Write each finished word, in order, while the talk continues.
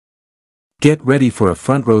Get ready for a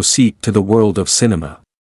front row seat to the world of cinema.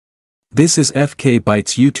 This is FK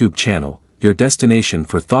BYTES YouTube channel, your destination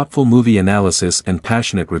for thoughtful movie analysis and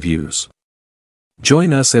passionate reviews.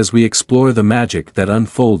 Join us as we explore the magic that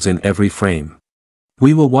unfolds in every frame.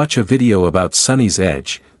 We will watch a video about Sonnie's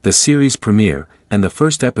Edge, the series premiere, and the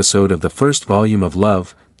first episode of the first volume of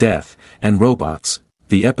Love, Death, and Robots.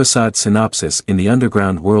 The episode synopsis: in the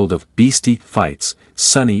underground world of beastie fights,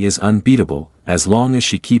 Sonnie is unbeatable, as long as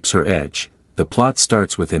she keeps her edge. The plot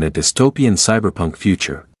starts within a dystopian cyberpunk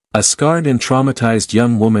future. A scarred and traumatized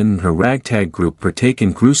young woman and her ragtag group partake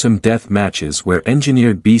in gruesome death matches where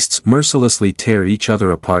engineered beasts mercilessly tear each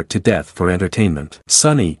other apart to death for entertainment.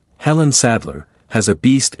 Sonnie, Helen Sadler, has a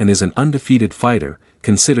beast and is an undefeated fighter,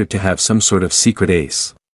 considered to have some sort of secret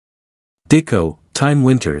ace. Dicko, Time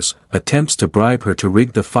Winters, attempts to bribe her to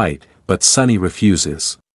rig the fight, but Sonnie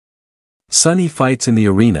refuses. Sonnie fights in the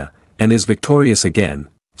arena, and is victorious again.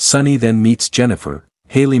 Sonnie then meets Jennifer,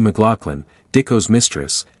 Haley McLaughlin, Dicko's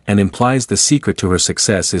mistress, and implies the secret to her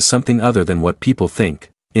success is something other than what people think.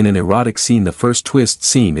 In an erotic scene, the first twist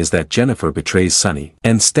scene is that Jennifer betrays Sonnie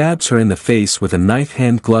and stabs her in the face with a knife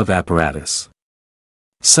hand-glove apparatus.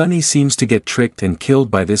 Sonnie seems to get tricked and killed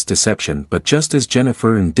by this deception, but just as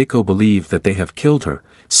Jennifer and Dicko believe that they have killed her,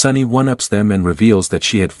 Sonnie one-ups them and reveals that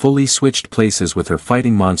she had fully switched places with her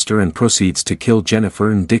fighting monster and proceeds to kill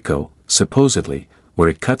Jennifer and Dicko, supposedly, where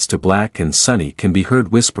it cuts to black and Sonnie can be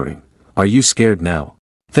heard whispering, "Are you scared now?"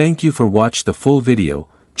 Thank you for watching the full video.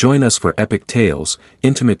 Join us for epic tales,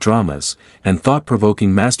 intimate dramas, and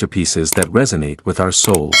thought-provoking masterpieces that resonate with our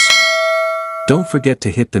souls. Don't forget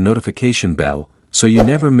to hit the notification bell, so you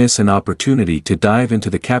never miss an opportunity to dive into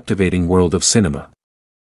the captivating world of cinema.